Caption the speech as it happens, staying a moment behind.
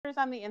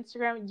on the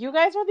Instagram. You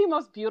guys are the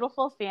most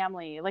beautiful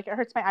family. Like, it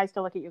hurts my eyes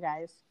to look at you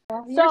guys.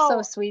 You're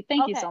so sweet.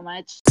 Thank you so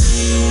much.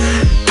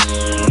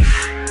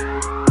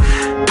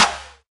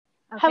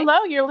 Okay.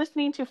 Hello, you're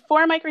listening to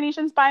For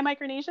Micronesians by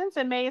Micronesians,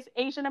 and May is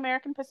Asian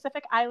American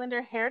Pacific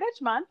Islander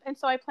Heritage Month, and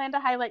so I plan to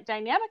highlight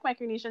dynamic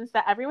Micronesians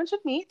that everyone should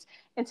meet.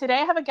 And today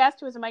I have a guest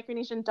who is a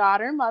Micronesian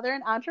daughter, mother,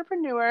 and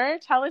entrepreneur.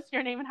 Tell us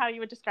your name and how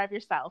you would describe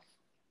yourself.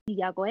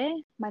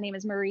 Yagwe. My name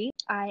is Marie.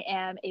 I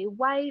am a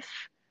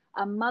wife,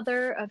 a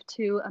mother of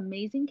two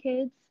amazing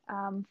kids,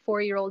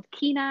 4-year-old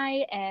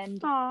Kenai and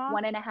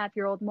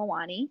 1.5-year-old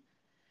Moani.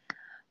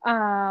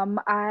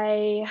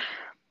 I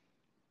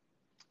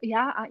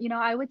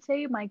would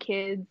say my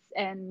kids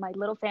and my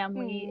little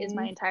family is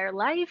my entire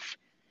life.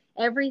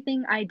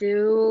 Everything I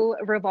do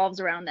revolves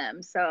around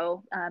them.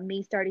 So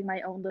me starting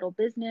my own little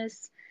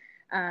business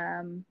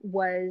I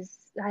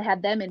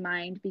had them in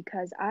mind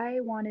because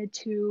I wanted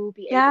to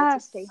be able to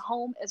stay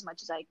home as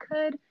much as I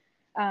could.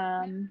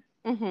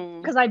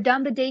 Because I've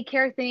done the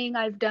daycare thing,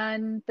 I've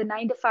done the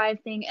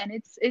 9-to-5 thing, and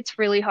it's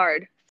really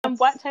hard. And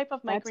what type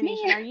of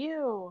Micronesian are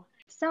you?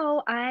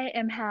 So I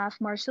am half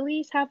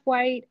Marshallese, half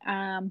white,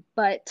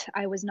 but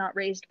I was not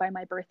raised by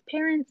my birth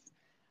parents.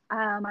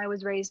 I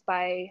was raised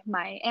by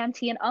my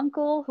auntie and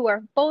uncle, who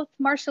are both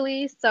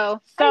Marshallese.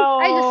 So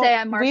I just say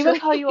I'm Marshallese. We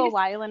would call you a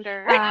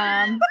Weilander.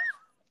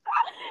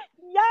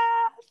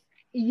 Yes.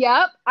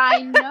 Yep,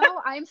 I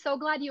know. I'm so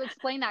glad you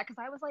explained that because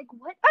I was like,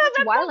 what's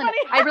Weilander?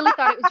 So I really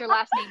thought it was your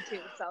last name too.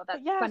 So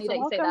that's funny that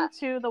you say that. Welcome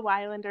to the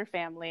Weilander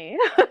family.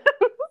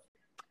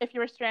 If you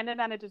were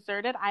stranded on a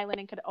deserted island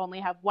and could only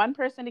have one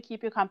person to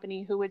keep you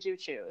company, who would you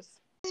choose?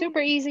 Super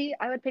easy.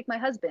 I would pick my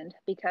husband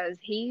because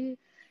he'd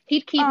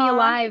keep me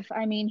alive.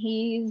 I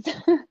mean,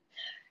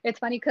 it's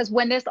funny because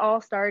when this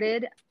all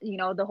started,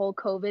 the whole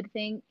COVID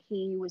thing,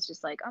 he was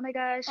just like, oh my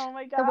gosh,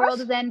 the world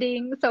is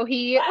ending. So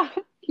he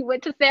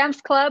went to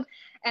Sam's Club,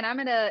 and I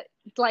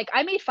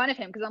made fun of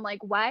him because I'm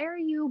like, why are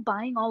you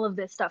buying all of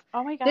this stuff?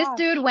 Oh my gosh. This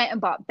dude went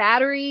and bought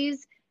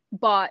batteries,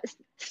 bought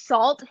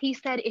salt. He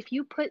said if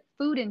you put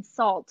food in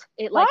salt,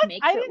 it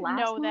makes it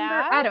last longer.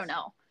 I don't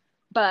know,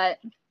 but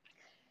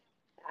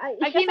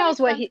he knows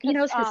he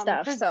knows his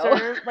stuff.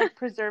 Like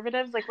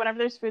preservatives, like whenever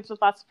there's foods with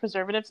lots of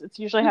preservatives, it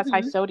usually has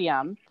high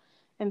sodium,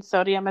 and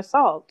sodium is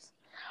salt.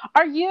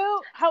 How old are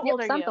you?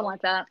 Something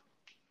like that.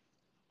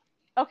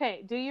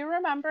 Okay, do you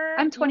remember?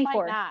 I'm 24. You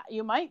might not.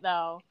 You might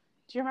though.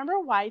 Do you remember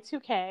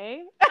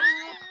Y2K?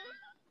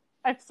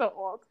 I'm so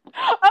old.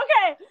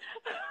 Okay.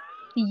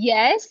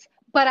 Yes.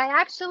 But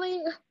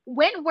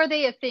when were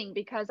they a thing?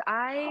 Because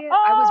I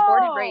was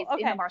born and raised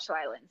in the Marshall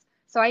Islands.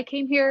 So I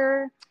came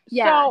here.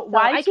 Yeah. So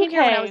Y2K I came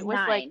here when I was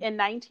 9. Like in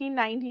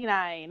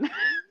 1999. There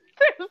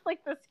was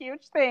like this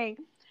huge thing.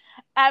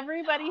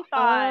 Everybody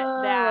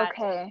thought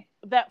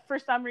that for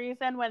some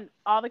reason when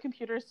all the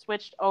computers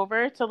switched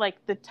over to like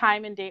the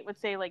time and date would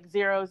say like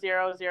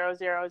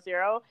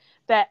 00000,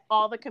 that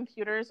all the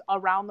computers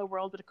around the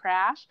world would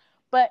crash.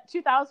 But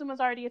 2000 was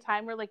already a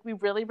time where like we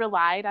really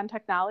relied on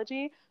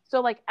technology.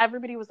 So like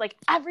everybody was like,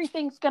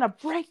 everything's going to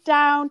break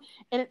down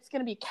and it's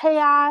going to be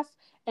chaos.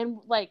 And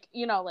like,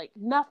 like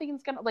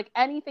nothing's going to, like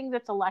anything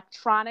that's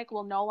electronic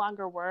will no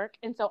longer work.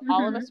 And so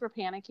all of us were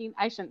panicking.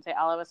 I shouldn't say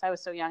all of us. I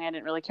was so young. I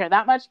didn't really care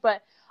that much,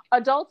 but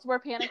adults were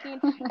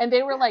panicking and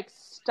they were like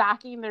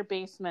stocking their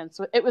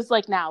basements. It was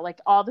like now, like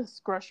all the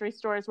grocery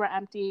stores were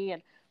empty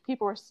and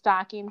people were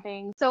stocking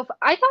things. So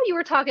I thought you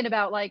were talking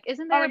about like,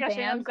 isn't there a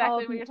band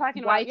called what you're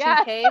talking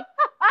Y2K?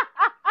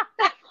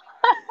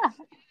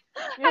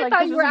 Yes. I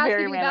thought you were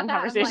asking me about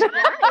that. Conversation.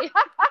 Like,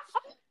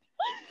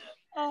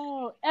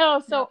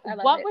 so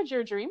what would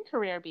your dream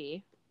career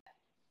be?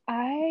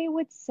 I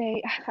would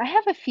say I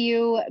have a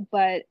few,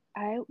 but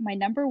my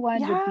number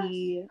one would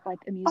be like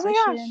a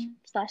musician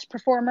 /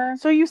 performer.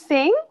 So you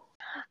sing?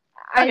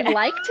 I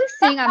like to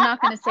sing. I'm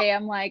not going to say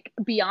I'm like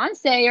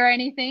Beyonce or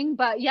anything,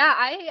 but yeah,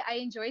 I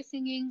enjoy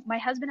singing. My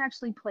husband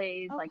actually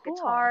plays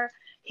guitar.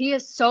 He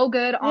is so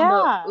good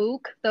on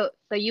the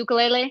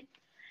ukulele.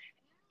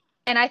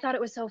 And I thought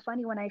it was so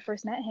funny when I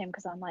first met him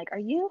because I'm like, are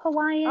you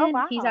Hawaiian? Oh,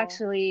 wow. He's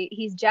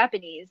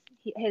Japanese.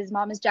 His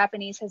mom is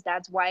Japanese. His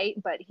dad's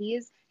white, but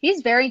he's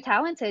very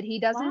talented. He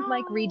doesn't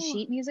like read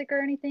sheet music or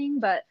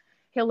anything, but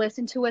he'll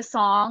listen to a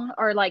song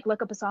or like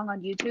look up a song on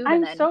YouTube. I'm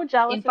and then so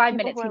jealous in 5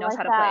 minutes he knows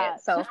how to play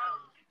it. So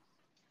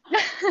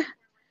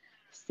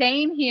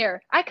same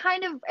here. I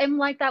kind of am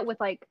like that with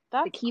like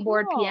the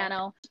keyboard,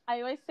 piano.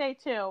 I always say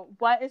too,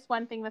 what is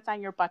one thing that's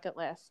on your bucket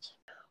list?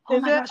 Oh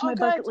my gosh, my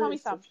bucket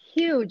list is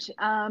huge.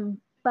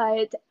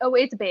 But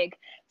it's big.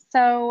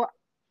 So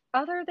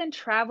other than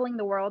traveling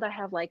the world, I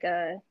have like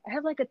a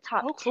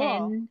top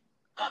 10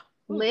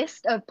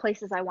 list of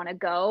places I want to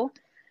go.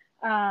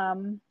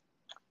 Let's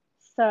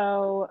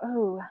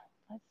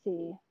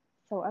see.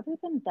 So other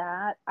than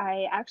that,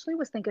 I actually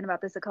was thinking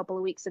about this a couple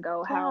of weeks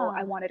ago, how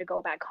I wanted to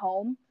go back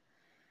home.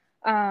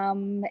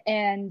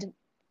 And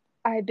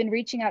I've been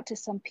reaching out to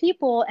some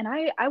people, and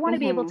I want to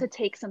be able to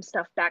take some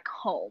stuff back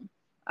home.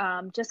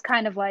 Just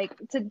kind of like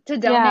to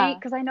donate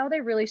because I know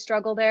they really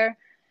struggle there.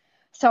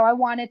 So I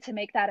wanted to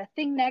make that a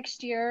thing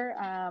next year.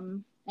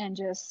 and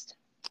just.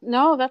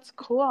 No, that's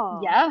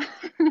cool. Yeah.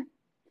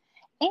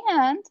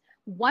 And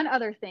one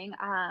other thing,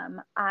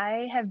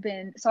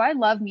 I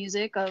love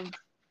music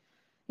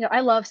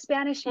I love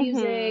Spanish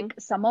music,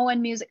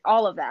 Samoan music,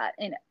 all of that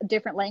in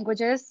different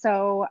languages.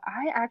 So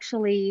I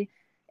actually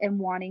am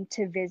wanting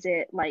to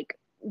visit like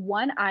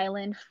one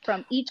island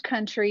from each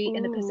country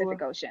in the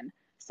Pacific Ocean.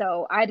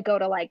 So I'd go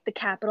to like the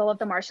capital of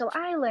the Marshall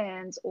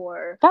Islands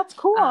or that's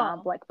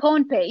cool. like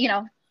Pohnpei,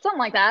 something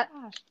like that.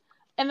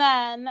 And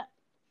then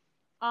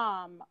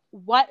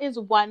what is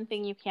one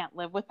thing you can't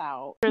live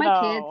without?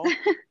 My kids.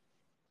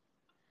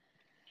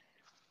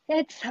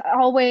 It's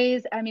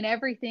always,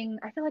 everything.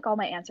 I feel like all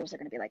my answers are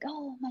going to be like,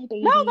 oh, my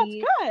baby. No, that's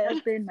good.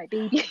 Husband, my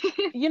baby.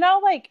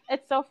 Like,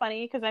 it's so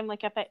funny because I'm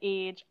like at the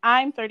age,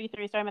 I'm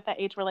 33, so I'm at that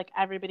age where like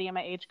everybody in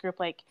my age group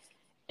like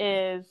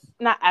is,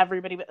 not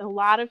everybody, but a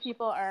lot of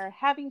people are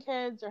having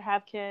kids or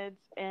have kids.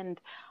 And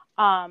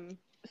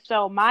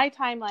so my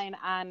timeline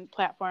on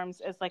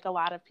platforms is like a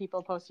lot of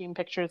people posting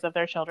pictures of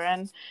their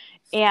children.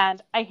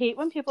 And I hate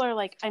when people are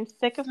like, I'm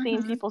sick of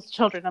seeing people's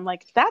children. I'm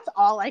like, that's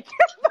all I care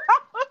about.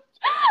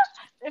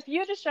 If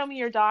you just show me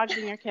your dogs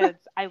and your kids,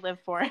 I live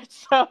for it.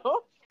 So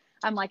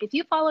I'm like, if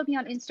you follow me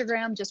on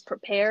Instagram, just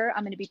prepare.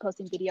 I'm going to be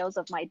posting videos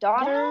of my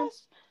daughter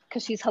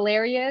because she's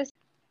hilarious.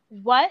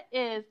 What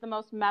is the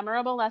most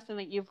memorable lesson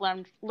that you've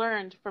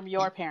learned from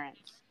your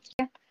parents?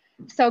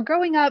 So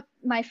growing up,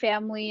 my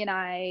family and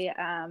I,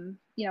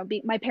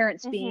 my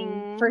parents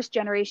being first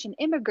generation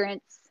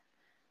immigrants,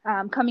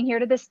 coming here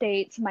to the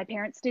States, my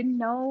parents didn't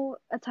know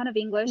a ton of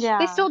English. Yeah.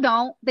 They still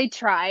don't. They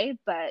try,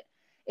 but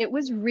it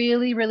was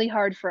really, really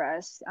hard for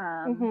us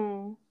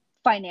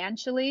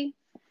financially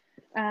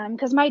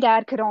because my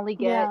dad could only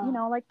get,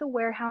 like the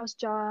warehouse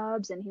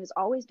jobs, and he was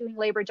always doing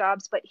labor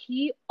jobs, but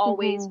he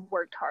always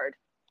worked hard,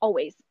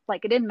 always.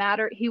 Like, it didn't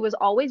matter. He was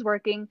always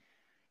working.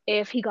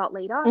 If he got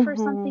laid off or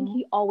something,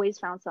 he always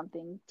found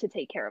something to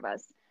take care of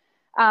us.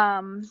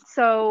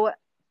 So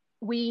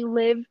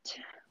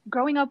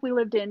growing up, we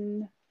lived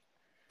in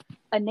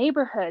a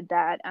neighborhood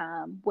that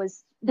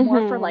was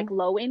more for like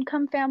low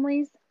income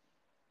families.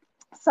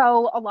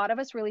 So a lot of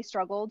us really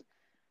struggled.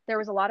 There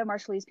was a lot of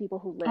Marshallese people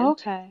who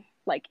lived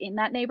like in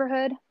that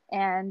neighborhood.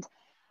 And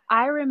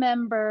I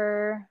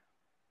remember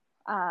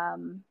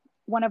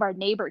one of our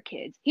neighbor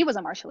kids, he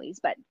wasn't Marshallese,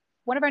 but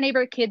one of our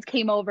neighbor kids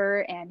came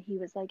over and he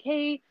was like,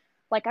 hey,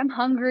 like, I'm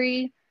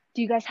hungry.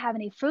 Do you guys have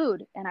any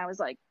food? And I was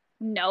like,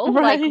 no,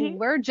 like,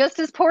 we're just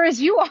as poor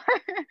as you are.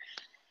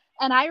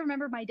 And I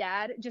remember my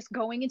dad just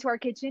going into our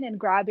kitchen and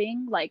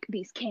grabbing like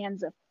these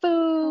cans of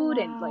food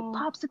and like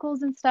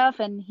popsicles and stuff.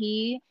 And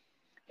he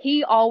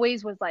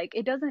always was like,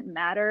 it doesn't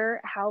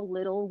matter how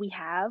little we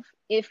have.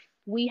 If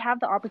we have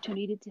the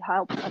opportunity to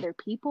help other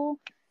people,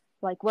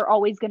 like, we're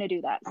always going to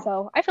do that.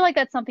 So I feel like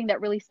that's something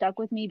that really stuck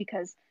with me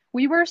because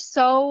we were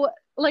so,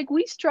 like,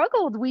 we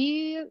struggled.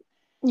 We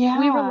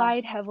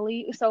relied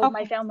heavily. So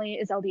my family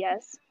is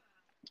LDS.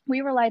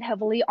 We relied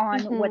heavily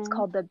on what's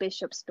called the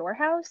Bishop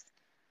Storehouse.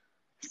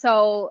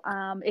 So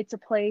it's a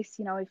place,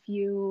 if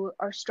you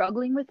are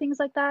struggling with things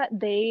like that,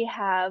 they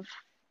have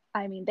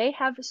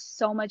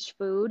so much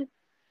food.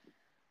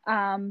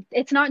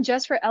 It's not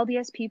just for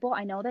LDS people.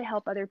 I know they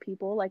help other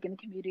people like in the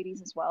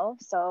communities as well.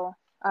 So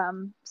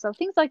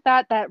things like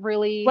that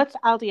really, what's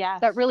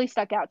LDS? That really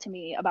stuck out to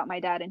me about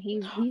my dad. And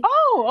he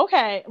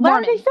okay.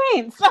 Latter-day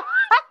Saints.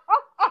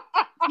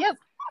 Yep.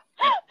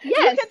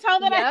 Yes. You can tell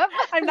that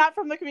I'm not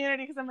from the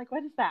community because I'm like,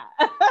 what is that?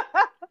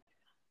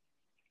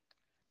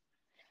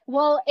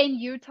 Well, in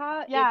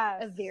Utah,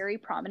 it's a very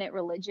prominent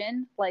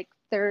religion. Like,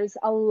 there's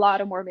a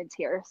lot of Mormons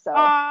here. So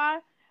I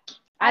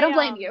don't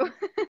blame you.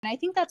 And I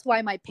think that's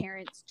why my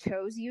parents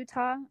chose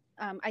Utah.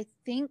 I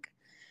think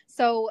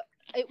so.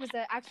 It was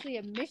actually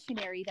a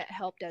missionary that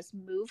helped us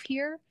move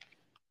here.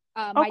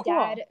 My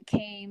dad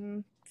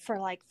came for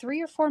like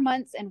 3 or 4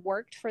 months and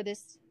worked for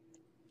this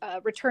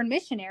return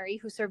missionary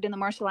who served in the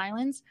Marshall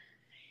Islands.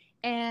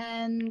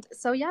 And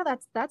so,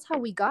 that's how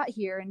we got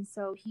here. And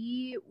so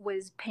he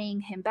was paying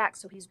him back.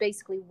 So he's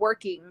basically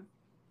working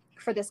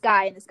for this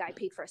guy, and this guy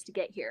paid for us to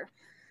get here.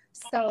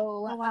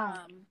 So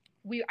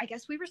I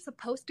guess we were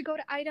supposed to go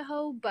to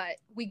Idaho, but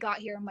we got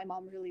here and my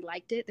mom really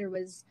liked it. There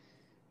was,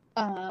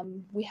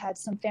 we had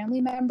some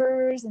family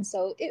members, and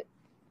so it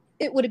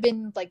would have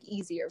been like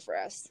easier for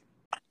us.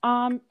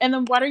 And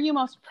then what are you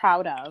most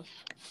proud of?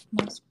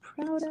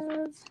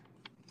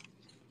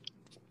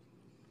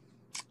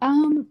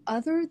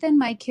 Other than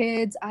my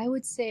kids, I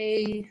would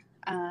say,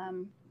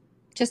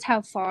 just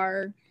how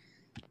far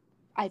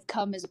I've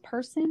come as a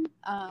person.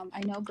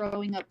 I know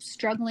growing up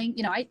struggling,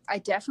 I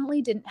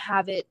definitely didn't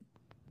have it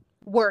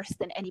worse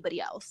than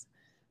anybody else.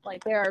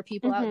 Like, there are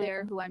people out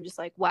there who I'm just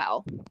like,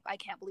 wow, I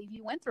can't believe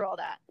you went through all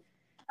that.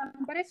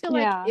 But I feel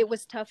like it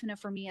was tough enough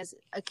for me as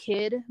a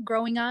kid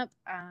growing up,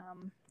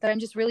 that I'm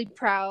just really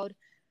proud,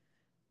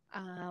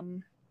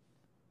 of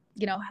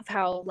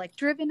how like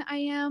driven I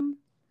am,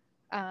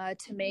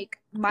 to make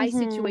my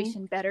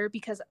situation better,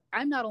 because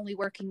I'm not only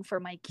working for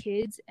my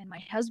kids and my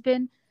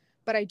husband,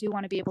 but I do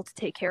want to be able to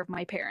take care of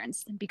my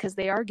parents because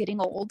they are getting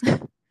old.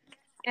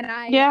 And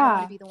I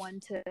want to be the one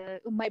to,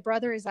 my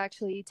brother is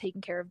actually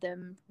taking care of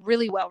them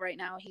really well right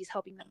now. He's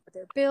helping them with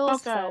their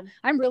bills. So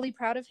I'm really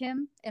proud of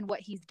him and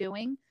what he's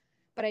doing,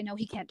 but I know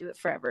he can't do it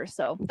forever.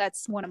 So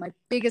that's one of my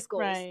biggest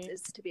goals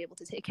is to be able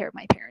to take care of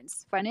my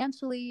parents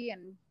financially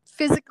and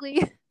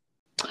physically.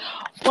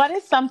 What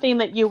is something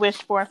that you wish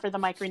for the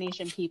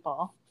Micronesian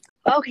people?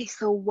 Okay,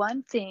 so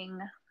one thing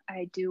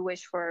I do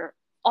wish for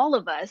all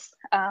of us,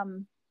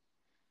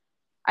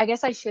 I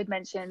guess I should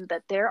mention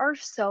that there are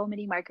so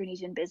many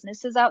Micronesian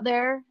businesses out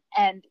there,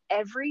 and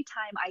every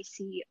time I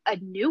see a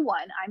new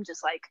one, I'm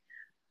just like,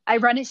 I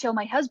run and show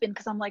my husband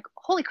because I'm like,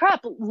 holy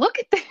crap, look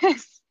at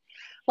this.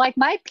 Like,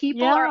 my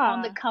people are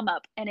on the come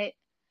up, and it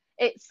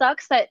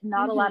sucks that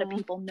not a lot of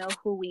people know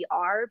who we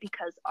are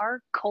because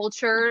our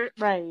culture,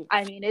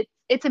 I mean,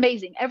 it's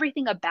amazing.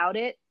 Everything about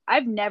it.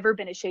 I've never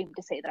been ashamed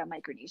to say that I'm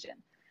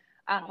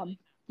Micronesian.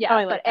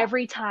 But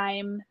every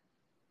time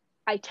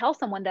I tell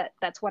someone that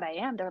that's what I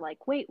am, they're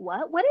like, wait,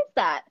 what? What is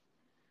that?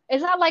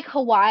 Is that like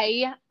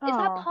Hawaii? Is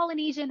that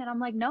Polynesian? And I'm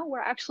like, no,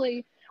 we're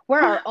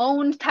our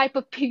own type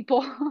of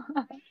people.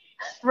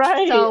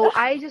 So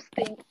I just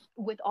think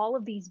with all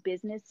of these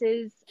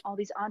businesses, all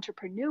these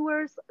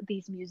entrepreneurs,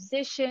 these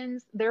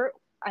musicians,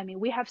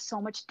 we have so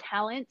much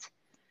talent.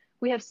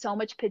 We have so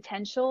much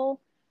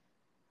potential.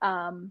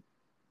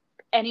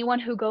 Anyone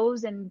who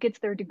goes and gets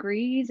their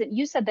degrees, and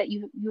you said that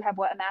you have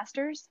what, a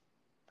master's?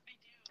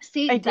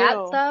 See,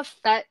 that stuff,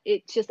 that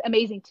it's just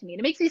amazing to me.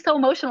 And it makes me so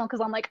emotional because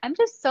I'm like, I'm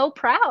just so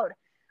proud.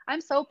 I'm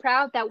so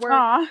proud that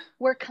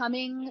we're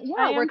coming.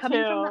 Yeah, we're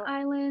coming from the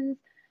islands.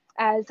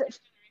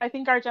 I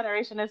think our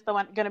generation is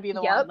going to be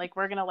the one. Like,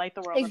 we're going to light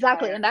the world.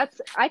 Exactly. And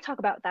I talk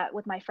about that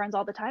with my friends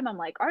all the time. I'm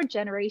like, our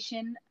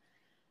generation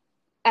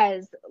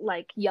as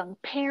like young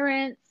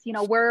parents,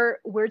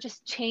 we're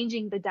just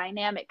changing the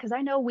dynamic. Because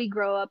I know we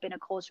grow up in a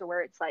culture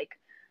where it's like,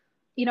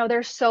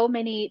 there's so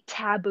many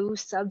taboo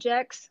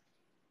subjects.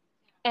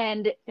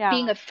 And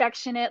being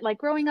affectionate, like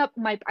growing up,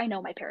 I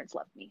know my parents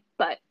loved me,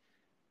 but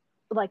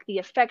like the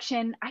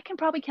affection, I can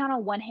probably count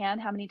on one hand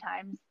how many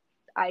times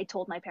I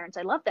told my parents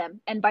I love them,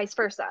 and vice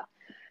versa.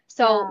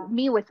 So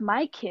me with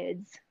my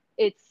kids,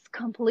 it's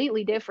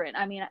completely different.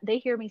 I mean, they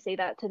hear me say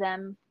that to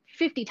them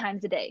 50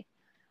 times a day.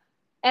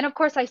 And of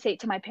course I say it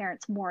to my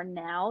parents more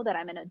now that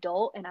I'm an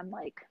adult and I'm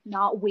like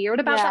not weird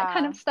about that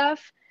kind of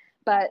stuff,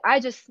 but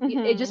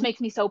it just makes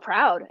me so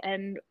proud.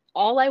 And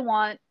all I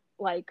want,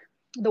 like,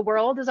 the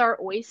world is our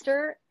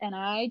oyster, and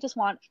I just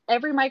want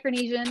every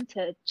Micronesian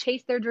to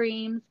chase their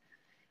dreams.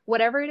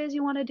 Whatever it is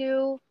you want to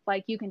do,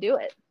 like, you can do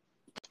it.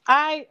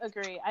 I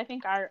agree. I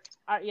think our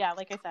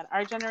like I said,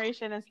 our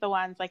generation is the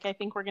ones, like, I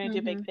think we're going to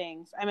do big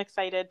things. I'm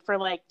excited for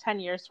like 10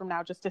 years from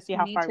now just to see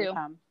how far we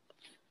come.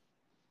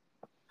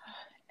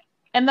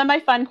 And then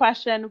my fun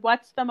question,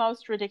 what's the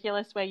most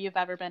ridiculous way you've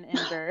ever been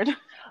injured?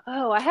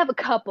 I have a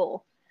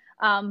couple.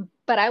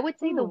 But I would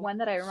say the one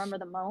that I remember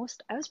the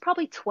most, I was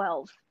probably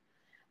 12.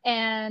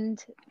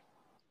 And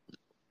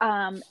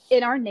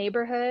in our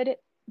neighborhood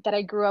that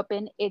I grew up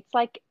in, it's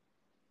like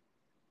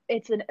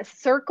it's a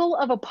circle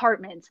of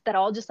apartments that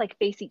all just like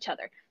face each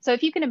other. So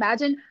if you can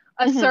imagine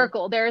a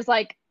circle, there's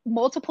like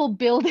multiple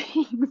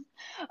buildings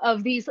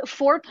of these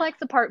fourplex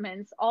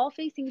apartments all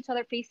facing each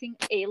other, facing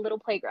a little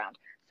playground.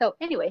 So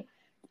anyway,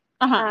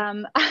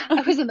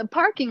 I was in the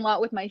parking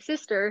lot with my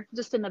sister,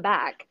 just in the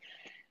back.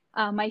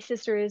 My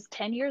sister is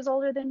 10 years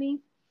older than me.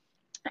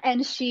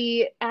 And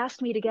she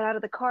asked me to get out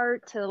of the car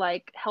to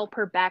like help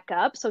her back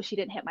up so she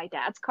didn't hit my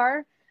dad's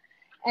car.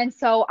 And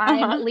so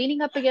I'm leaning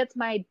up against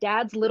my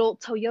dad's little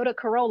Toyota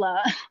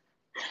Corolla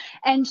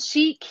and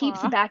she keeps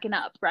backing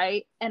up,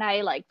 right? And I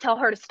like tell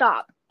her to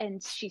stop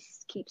and she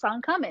keeps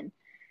on coming.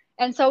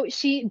 And so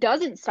she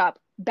doesn't stop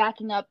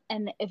backing up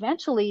and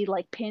eventually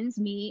like pins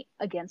me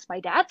against my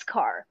dad's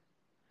car.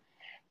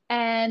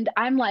 And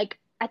I'm like,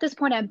 at this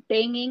point, I'm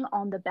banging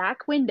on the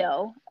back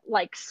window,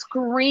 like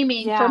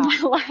screaming for my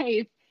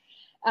life,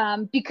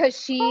 because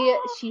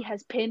she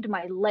has pinned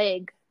my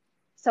leg.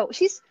 So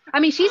she's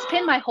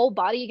pinned my whole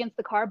body against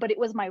the car, but it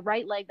was my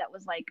right leg that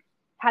was like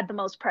had the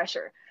most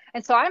pressure.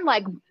 And so I'm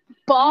like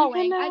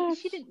bawling.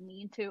 She didn't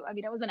mean to. I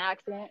mean, it was an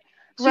accident.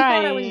 She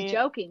thought I was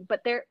joking,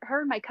 but her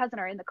and my cousin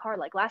are in the car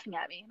like laughing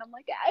at me, and I'm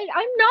like,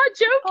 I'm not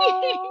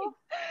joking.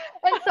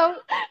 And so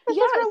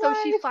so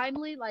she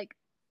finally like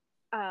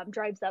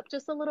drives up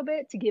just a little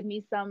bit to give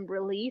me some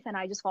relief, and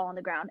I just fall on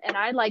the ground, and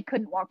I like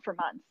couldn't walk for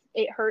months.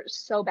 It hurt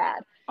so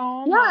bad.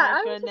 Oh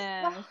my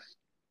goodness.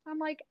 I'm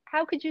like,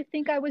 how could you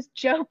think I was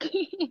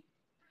joking?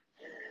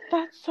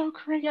 That's so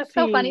crazy. Yeah,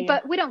 so funny,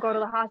 but we don't go to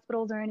the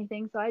hospitals or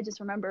anything, so I just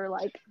remember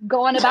like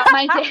going about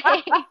my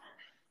day.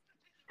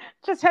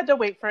 Just had to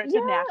wait for it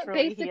to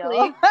naturally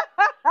heal.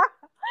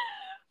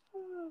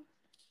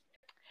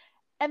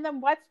 And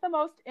then what's the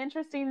most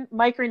interesting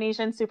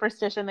Micronesian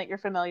superstition that you're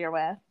familiar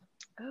with?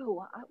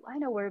 Oh, I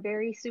know we're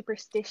very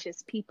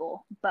superstitious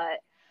people, but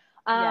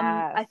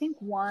I think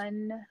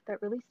one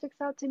that really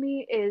sticks out to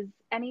me is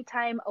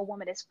anytime a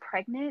woman is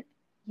pregnant,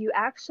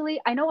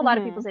 I know a lot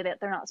of people say that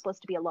they're not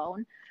supposed to be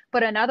alone,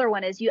 but another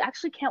one is you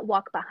actually can't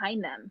walk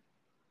behind them.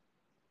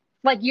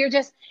 Like you're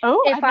just,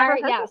 if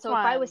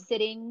I was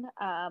sitting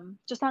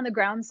just on the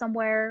ground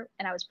somewhere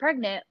and I was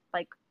pregnant,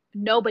 like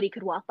nobody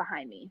could walk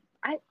behind me.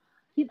 I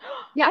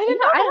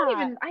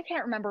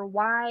can't remember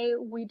why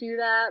we do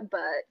that, but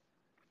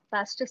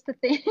that's just the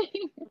thing.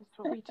 That's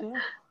what we do.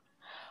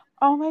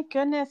 Oh my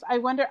goodness. I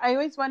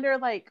always wonder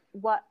like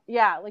what,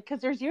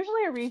 because there's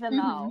usually a reason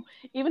though.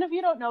 Even if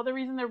you don't know the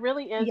reason, there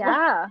really is.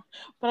 Yeah.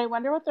 But I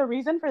wonder what the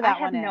reason for that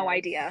one is. I have no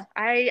idea.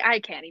 I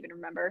can't even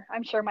remember.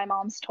 I'm sure my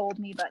mom's told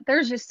me, but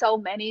there's just so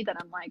many that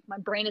I'm like, my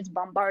brain is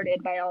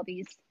bombarded by all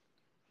these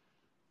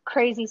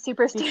crazy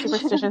superstitions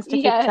to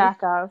keep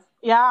track of.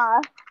 Yeah.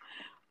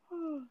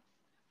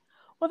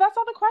 Well, that's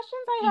all the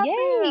questions I have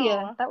for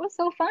you. That was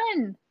so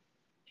fun.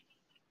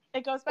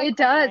 It goes by. It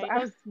does.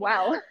 Right?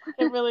 Wow.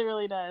 It really,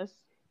 really does.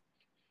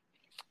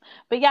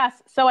 But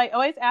yes, so I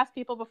always ask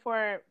people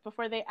before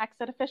they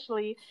exit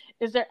officially,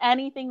 is there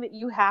anything that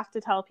you have to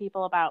tell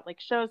people about,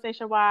 like shows they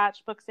should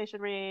watch, books they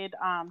should read,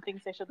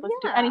 things they should listen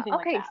to, anything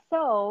like that? Okay,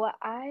 so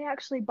I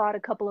actually bought a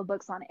couple of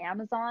books on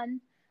Amazon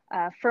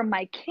for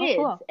my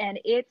kids, and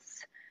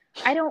it's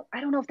I don't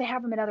know if they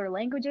have them in other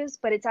languages,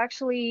 but it's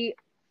actually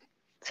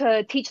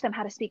to teach them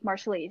how to speak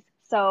Marshallese.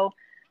 So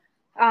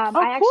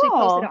I actually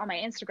posted it on my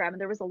Instagram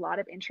and there was a lot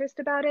of interest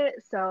about it.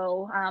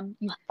 So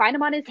you find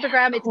them on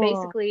Instagram. It's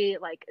basically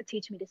like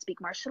teach me to speak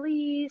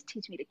Marshallese,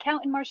 teach me to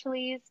count in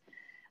Marshallese.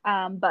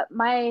 But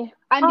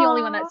I'm the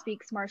only one that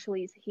speaks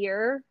Marshallese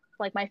here.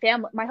 Like my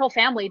whole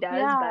family does,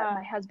 but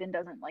my husband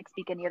doesn't like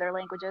speak any other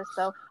languages.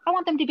 So I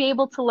want them to be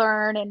able to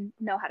learn and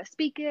know how to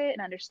speak it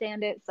and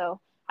understand it.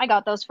 So I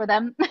got those for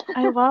them.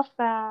 I love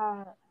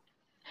that.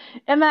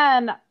 And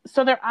then,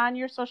 so they're on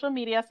your social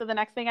media. So the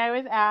next thing I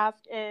always ask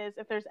is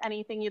if there's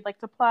anything you'd like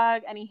to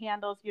plug, any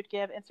handles you'd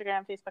give,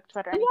 Instagram, Facebook,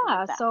 Twitter, anything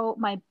like that. So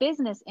my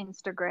business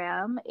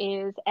Instagram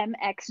is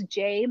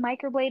MXJ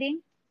Microblading.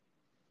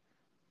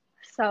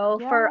 So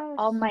for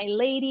all my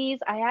ladies,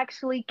 I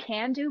actually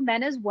can do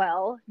men as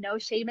well. No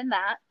shame in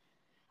that.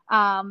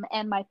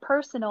 And my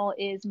personal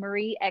is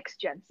Marie X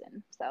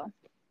Jensen. So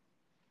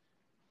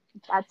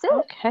that's it.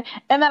 Okay.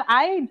 And then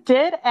I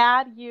did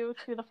add you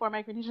to the For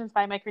Micronesians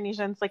by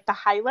Micronesians, like the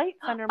highlights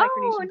under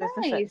Micronesian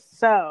businesses.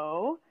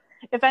 So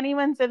if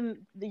anyone's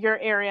in your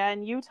area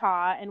in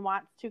Utah and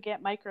wants to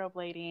get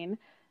microblading,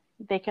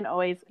 they can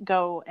always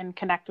go and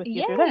connect with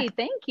you through there.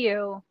 Thank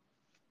you.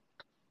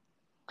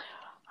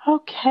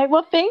 Okay.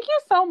 Well, thank you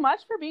so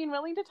much for being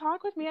willing to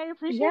talk with me. I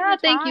appreciate your time.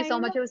 Thank you so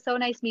much. It was so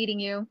nice meeting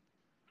you.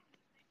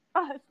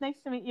 Oh, it's nice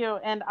to meet you.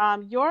 And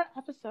your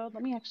episode,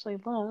 let me actually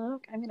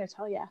look. I'm going to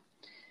tell you.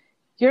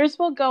 Yours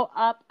will go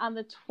up on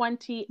the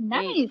 28th.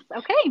 Nice.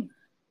 Okay.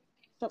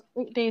 So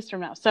 8 days from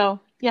now. So,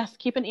 yes,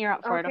 keep an ear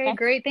out for it, okay?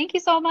 Great. Thank you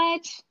so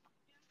much.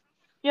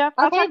 Yep.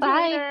 I'll talk to you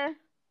later.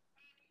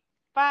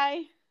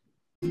 Bye.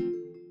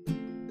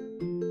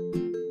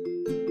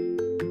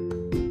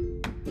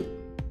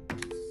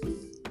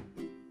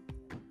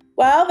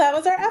 Well, that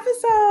was our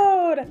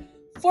episode.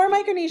 For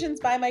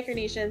Micronesians by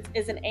Micronesians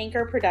is an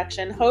Anchor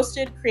production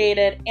hosted,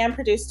 created, and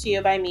produced to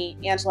you by me,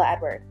 Angela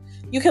Edward.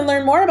 You can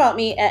learn more about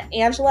me at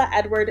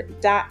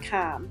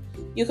angelaedward.com.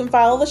 You can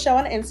follow the show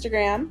on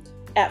Instagram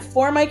at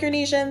For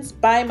Micronesians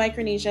by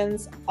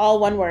Micronesians, all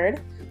one word.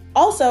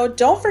 Also,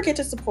 don't forget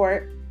to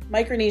support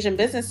Micronesian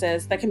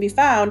businesses that can be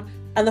found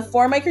on the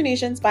For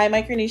Micronesians by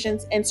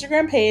Micronesians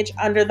Instagram page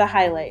under the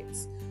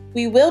highlights.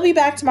 We will be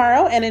back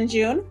tomorrow, and in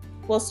June,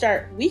 we'll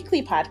start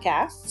weekly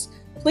podcasts.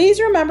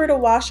 Please remember to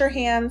wash your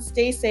hands,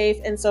 stay safe,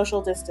 and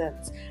social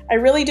distance. I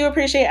really do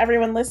appreciate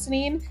everyone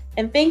listening,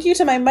 and thank you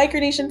to my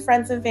Micronesian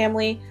friends and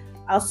family.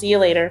 I'll see you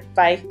later.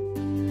 Bye.